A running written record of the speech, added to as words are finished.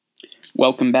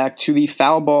Welcome back to the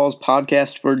Foul Balls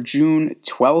podcast for June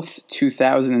 12th,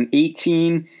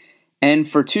 2018. And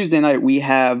for Tuesday night, we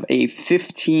have a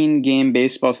 15-game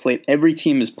baseball slate. Every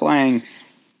team is playing.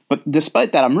 But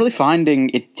despite that, I'm really finding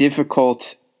it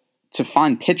difficult to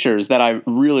find pitchers that I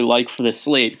really like for this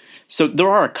slate. So there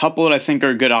are a couple that I think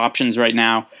are good options right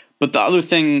now. But the other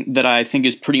thing that I think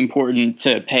is pretty important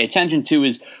to pay attention to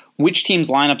is which teams'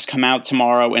 lineups come out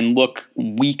tomorrow and look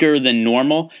weaker than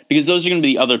normal, because those are going to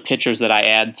be the other pitchers that I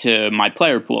add to my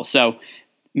player pool. So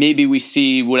maybe we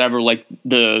see whatever, like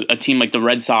a team like the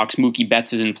Red Sox, Mookie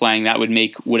Betts isn't playing. That would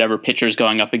make whatever pitcher's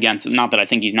going up against, not that I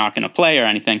think he's not going to play or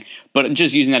anything, but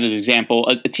just using that as an example,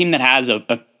 a team that has a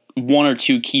one or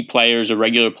two key players or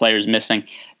regular players missing,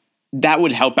 that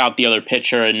would help out the other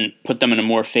pitcher and put them in a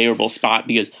more favorable spot,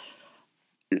 because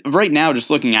right now, just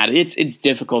looking at it, it's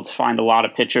difficult to find a lot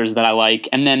of pitchers that I like.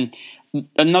 And then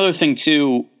another thing,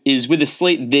 too, is with a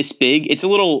slate this big, it's a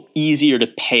little easier to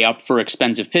pay up for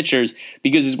expensive pitchers,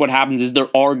 because what happens is there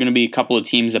are going to be a couple of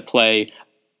teams that play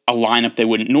a lineup they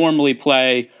wouldn't normally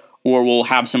play, or will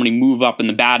have somebody move up in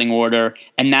the batting order,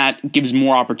 and that gives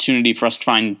more opportunity for us to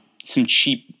find some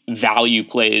cheap value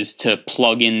plays to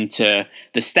plug into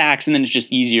the stacks, and then it's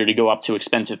just easier to go up to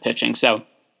expensive pitching. So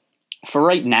for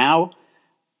right now,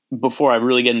 before I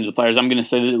really get into the players, I'm going to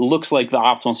say that it looks like the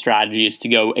optimal strategy is to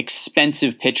go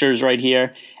expensive pitchers right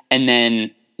here, and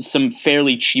then some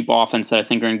fairly cheap offense that I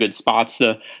think are in good spots.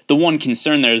 The one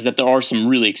concern there is that there are some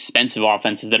really expensive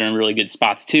offenses that are in really good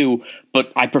spots too,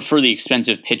 but I prefer the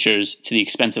expensive pitchers to the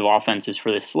expensive offenses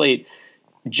for this slate,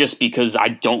 just because I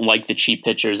don't like the cheap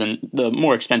pitchers, and the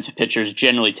more expensive pitchers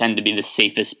generally tend to be the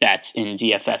safest bets in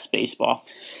DFS baseball.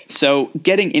 So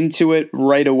getting into it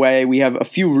right away, we have a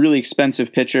few really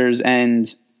expensive pitchers,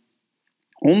 and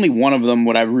only one of them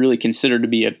would I really consider to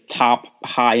be a top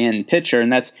high-end pitcher,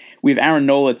 and that's we have Aaron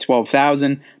Nola at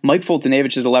 $12,000. Mike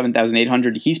Foltynewicz is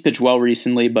 $11,800. He's pitched well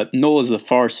recently, but Nola is the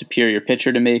far superior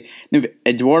pitcher to me. We have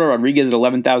Eduardo Rodriguez at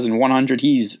 $11,100.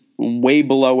 He's way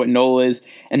below what Nola is.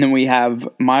 And then we have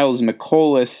Miles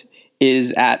McCollis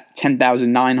is at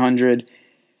 $10,900.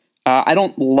 I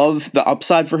don't love the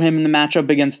upside for him in the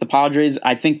matchup against the Padres.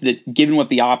 I think that given what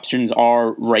the options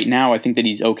are right now, I think that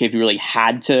he's okay if you really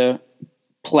had to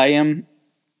play him.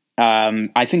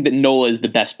 I think that Nola is the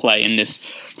best play in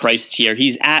this price tier.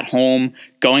 He's at home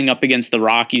going up against the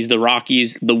Rockies. The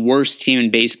Rockies, the worst team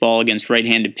in baseball against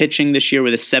right-handed pitching this year,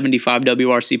 with a 75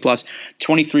 WRC plus,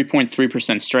 23.3%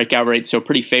 strikeout rate, so a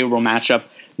pretty favorable matchup.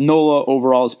 Nola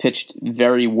overall has pitched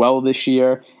very well this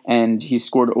year, and he's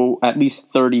scored at least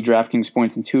 30 DraftKings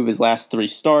points in 2 of his last 3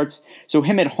 starts. So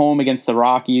him at home against the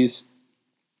Rockies,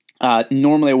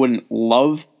 normally I wouldn't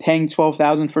love paying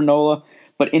 $12,000 for Nola,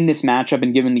 but in this matchup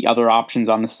and given the other options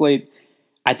on the slate,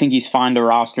 I think he's fine to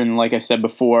roster. And like I said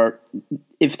before,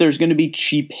 if there's going to be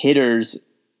cheap hitters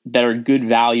that are good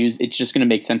values, it's just going to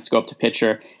make sense to go up to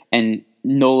pitcher, and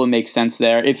Nola makes sense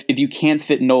there. If you can't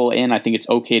fit Nola in, I think it's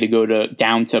okay to go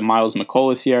down to Miles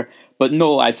McCollis here. But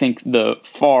Nola, I think the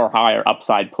far higher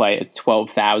upside play at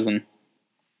 $12,000.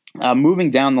 Moving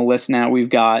down the list now, we've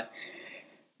got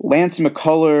Lance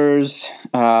McCullers,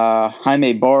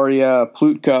 Jaime Barria,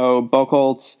 Plutko,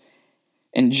 Buchholz,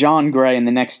 and Jon Gray in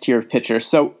the next tier of pitchers.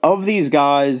 So of these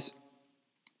guys,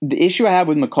 the issue I have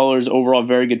with McCullers, overall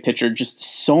very good pitcher, just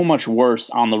so much worse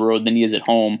on the road than he is at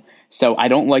home. So I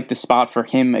don't like the spot for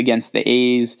him against the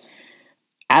A's.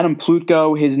 Adam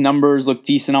Plutko, his numbers look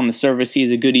decent on the surface. He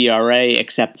has a good ERA,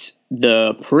 except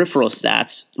the peripheral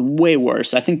stats, way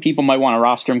worse. I think people might want to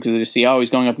roster him because they just see, he's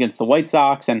going up against the White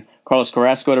Sox, and Carlos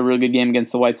Carrasco had a really good game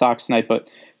against the White Sox tonight, but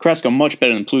Carrasco much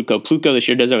better than Plutko. Plutko this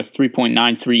year does have a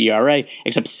 3.93 ERA,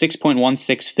 except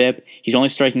 6.16 FIP. He's only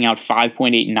striking out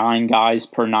 5.89 guys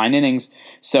per 9 innings.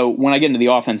 So when I get into the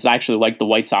offense, I actually like the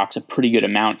White Sox a pretty good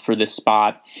amount for this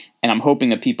spot, and I'm hoping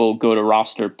that people go to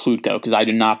roster Plutko because I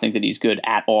do not think that he's good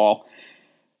at all.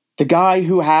 The guy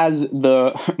who has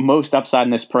the most upside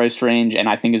in this price range, and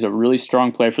I think is a really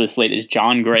strong player for the slate, is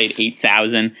Jon Gray at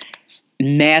 $8,000.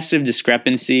 Massive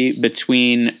discrepancy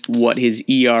between what his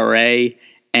ERA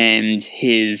and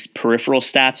his peripheral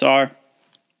stats are.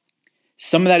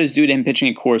 Some of that is due to him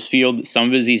pitching at Coors Field. Some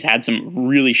of it is he's had some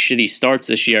really shitty starts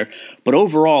this year. But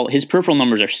overall, his peripheral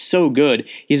numbers are so good.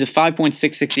 He has a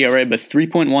 5.66 ERA, but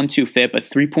 3.12 FIP, a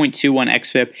 3.21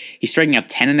 xFIP. He's striking out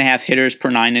 10.5 hitters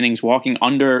per 9 innings, walking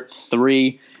under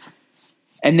 3.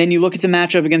 And then you look at the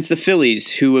matchup against the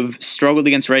Phillies, who have struggled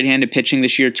against right-handed pitching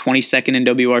this year, 22nd in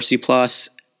WRC+,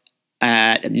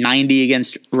 at 90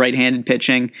 against right-handed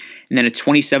pitching, and then a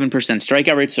 27%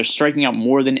 strikeout rate, so striking out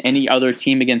more than any other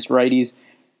team against righties.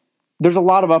 there's a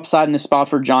lot of upside in this spot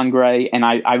for Jon Gray, and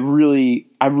I really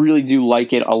do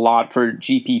like it a lot for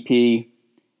GPP.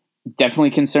 Definitely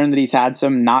concerned that he's had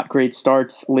some not great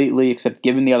starts lately, except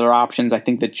given the other options, I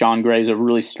think that Jon Gray is a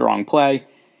really strong play.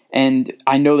 And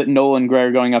I know that Nola and Gray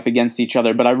are going up against each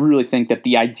other, but I really think that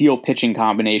the ideal pitching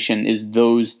combination is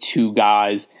those two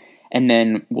guys. And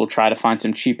then we'll try to find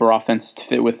some cheaper offenses to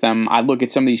fit with them. I look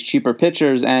at some of these cheaper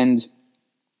pitchers, and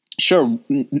sure,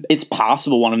 it's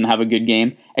possible one of them have a good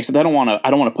game. Except I don't want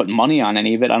to put money on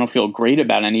any of it. I don't feel great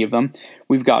about any of them.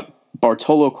 We've got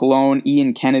Bartolo Colon,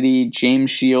 Ian Kennedy, James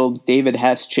Shields, David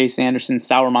Hess, Chase Anderson,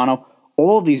 Sal Romano.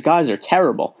 All of these guys are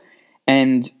terrible,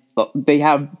 and they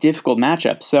have difficult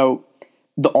matchups. So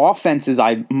the offenses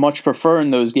I much prefer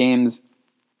in those games,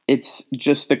 it's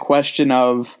just the question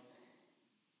of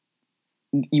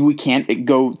we can't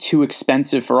go too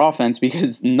expensive for offense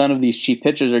because none of these cheap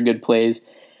pitchers are good plays.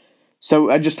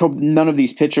 So I just hope none of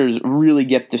these pitchers really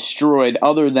get destroyed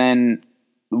other than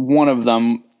one of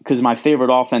them, because my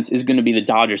favorite offense is going to be the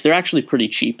Dodgers. They're actually pretty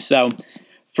cheap. So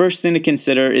first thing to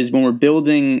consider is when we're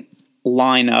building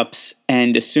lineups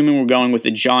and assuming we're going with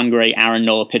the Jon Gray, Aaron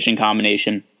Nola pitching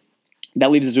combination, that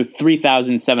leaves us with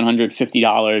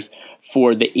 $3,750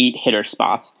 for the 8-hitter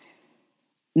spots.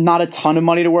 Not a ton of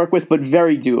money to work with, but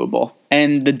very doable.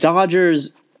 And the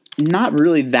Dodgers, not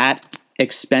really that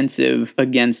expensive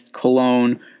against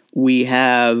Cologne. We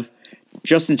have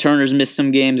Justin Turner's missed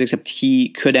some games, except he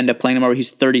could end up playing tomorrow.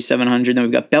 He's $3,700. Then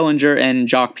we've got Bellinger and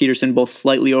Jock Peterson, both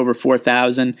slightly over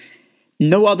 $4,000.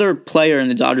 No other player in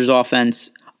the Dodgers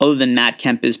offense other than Matt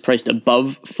Kemp is priced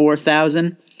above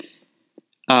 $4,000.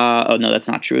 Oh, no, that's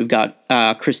not true. We've got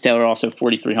Chris Taylor also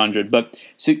 $4,300. But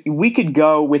so we could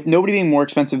go with nobody being more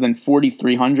expensive than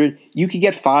 $4,300. You could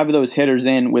get 5 of those hitters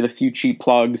in with a few cheap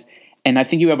plugs, and I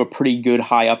think you have a pretty good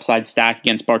high upside stack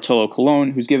against Bartolo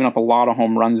Colon, who's given up a lot of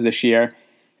home runs this year.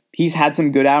 He's had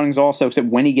some good outings also, except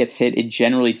when he gets hit, it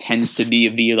generally tends to be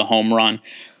via the home run.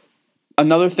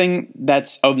 Another thing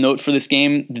that's of note for this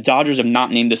game, the Dodgers have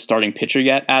not named a starting pitcher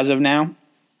yet as of now.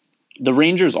 The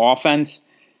Rangers' offense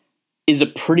is a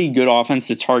pretty good offense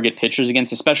to target pitchers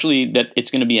against, especially that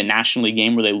it's going to be a National League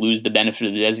game where they lose the benefit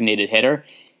of the designated hitter.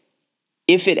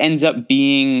 If it ends up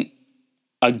being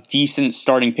a decent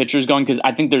starting pitchers going, because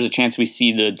I think there's a chance we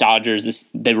see the Dodgers,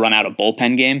 they run out a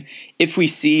bullpen game. If we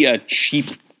see a cheap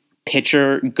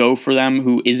pitcher go for them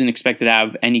who isn't expected to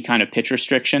have any kind of pitch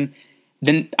restriction,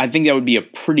 then I think that would be a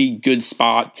pretty good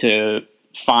spot to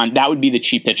find. That would be the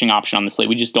cheap pitching option on the slate.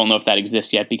 We just don't know if that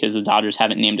exists yet because the Dodgers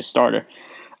haven't named a starter.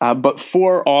 But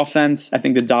for offense, I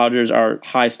think the Dodgers are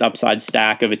highest upside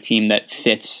stack of a team that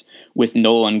fits with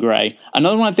Nola and Gray.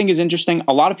 Another one I think is interesting.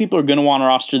 A lot of people are going to want to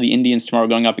roster the Indians tomorrow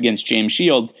going up against James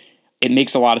Shields. It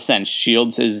makes a lot of sense.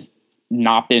 Shields has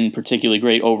not been particularly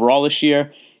great overall this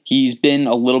year. He's been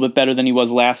a little bit better than he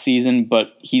was last season,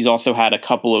 but he's also had a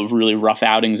couple of really rough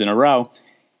outings in a row.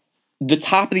 The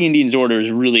top of the Indians order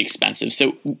is really expensive,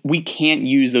 so we can't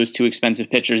use those two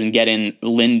expensive pitchers and get in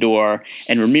Lindor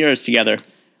and Ramirez together.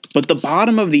 But the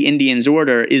bottom of the Indians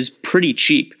order is pretty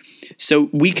cheap. So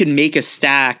we could make a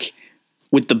stack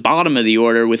with the bottom of the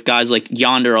order with guys like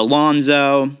Yonder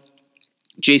Alonso,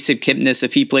 Jason Kipnis,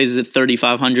 if he plays at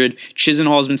 $3,500.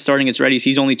 Chisenhall's been starting its readies.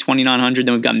 He's only $2,900.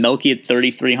 Then we've got Melky at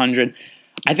 $3,300.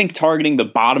 I think targeting the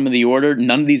bottom of the order,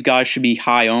 none of these guys should be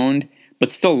high owned,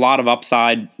 but still a lot of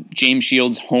upside. James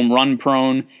Shields, home run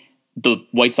prone. The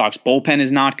White Sox bullpen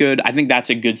is not good. I think that's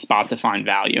a good spot to find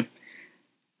value.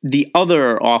 The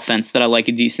other offense that I like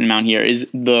a decent amount here is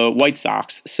the White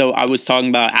Sox. So I was talking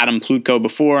about Adam Plutko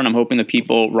before, and I'm hoping that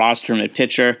people roster him at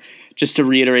pitcher. Just to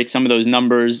reiterate some of those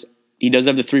numbers, he does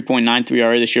have the 3.93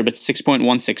 ERA this year, but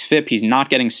 6.16 FIP. He's not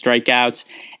getting strikeouts,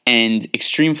 and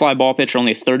extreme fly ball pitcher,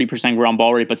 only a 30% ground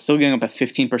ball rate, but still giving up a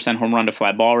 15% home run to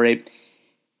fly ball rate.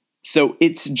 So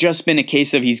it's just been a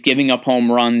case of he's giving up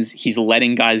home runs, he's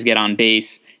letting guys get on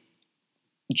base.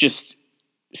 Just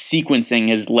sequencing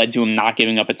has led to him not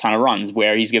giving up a ton of runs,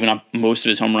 where he's given up most of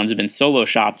his home runs have been solo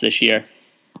shots this year.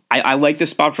 I like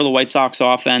this spot for the White Sox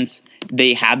offense.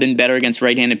 They have been better against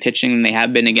right-handed pitching than they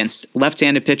have been against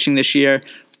left-handed pitching this year.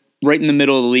 Right in the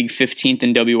middle of the league, 15th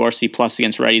in WRC plus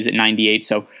against righties at 98,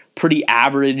 so pretty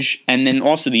average. And then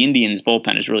also the Indians'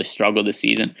 bullpen has really struggled this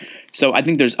season. So I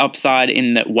think there's upside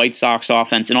in the White Sox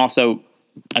offense, and also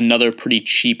another pretty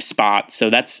cheap spot. So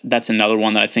that's another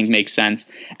one that I think makes sense.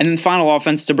 And then final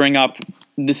offense to bring up,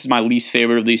 this is my least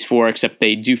favorite of these four, except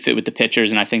they do fit with the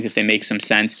pitchers, and I think that they make some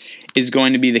sense, is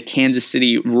going to be the Kansas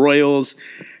City Royals.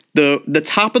 The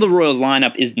top of the Royals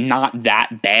lineup is not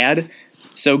that bad.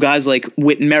 So guys like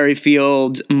Whit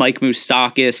Merrifield, Mike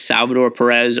Moustakas, Salvador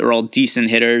Perez are all decent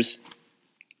hitters.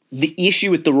 the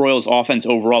issue with the Royals offense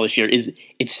overall this year is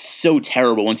it's so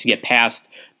terrible once you get past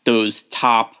those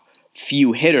top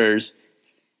few hitters.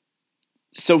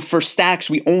 So for stacks,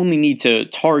 we only need to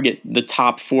target the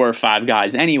top 4 or 5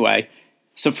 guys anyway.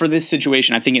 So for this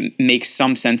situation, I think it makes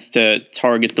some sense to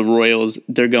target the Royals.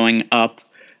 They're going up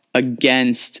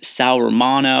against Sal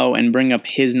Romano, and bring up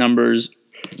his numbers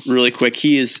really quick.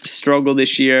 He has struggled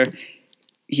this year.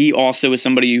 He also is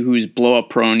somebody who's blow-up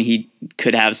prone. He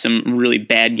could have some really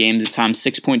bad games at times.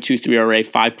 6.23 ERA,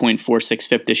 5.46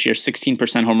 FIP this year,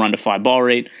 16% home run to fly ball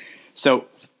rate. So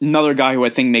another guy who I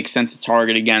think makes sense to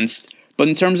target against. But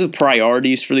in terms of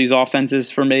priorities for these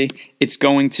offenses for me, it's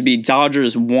going to be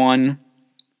Dodgers 1,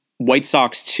 White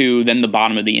Sox 2, then the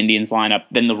bottom of the Indians lineup,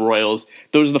 then the Royals.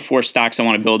 Those are the 4 stacks I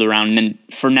want to build around. And then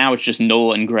for now, it's just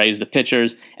Nola and Gray as the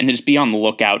pitchers. And then just be on the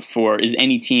lookout for, is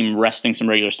any team resting some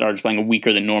regular starters, playing a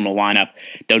weaker than normal lineup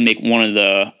that would make one of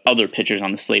the other pitchers on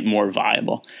the slate more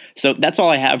viable. So that's all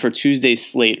I have for Tuesday's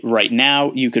slate right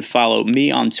now. You could follow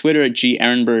me on Twitter at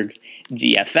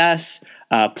GErenbergDFS.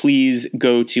 Please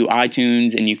go to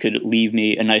iTunes and you could leave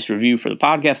me a nice review for the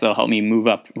podcast. That'll help me move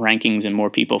up rankings and more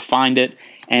people find it.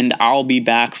 And I'll be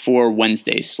back for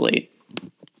Wednesday's slate.